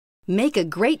Make a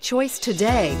great choice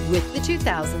today with the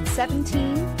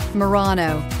 2017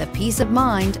 Murano. The peace of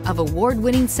mind of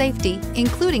award-winning safety,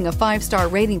 including a 5-star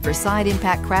rating for side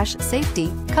impact crash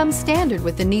safety, comes standard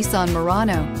with the Nissan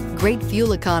Murano. Great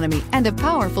fuel economy and a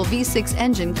powerful V6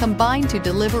 engine combine to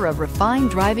deliver a refined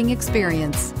driving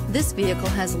experience. This vehicle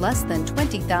has less than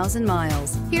 20,000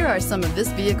 miles. Here are some of this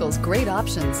vehicle's great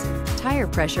options: tire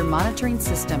pressure monitoring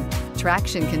system,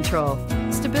 traction control,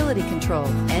 stability control,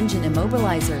 engine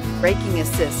immobilizer, braking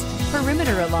assist,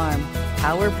 perimeter alarm,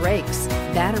 power brakes,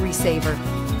 battery saver,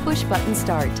 push button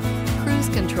start, cruise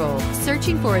control.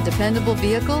 Searching for a dependable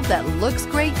vehicle that looks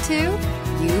great too?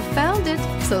 You found it,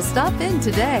 so stop in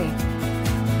today.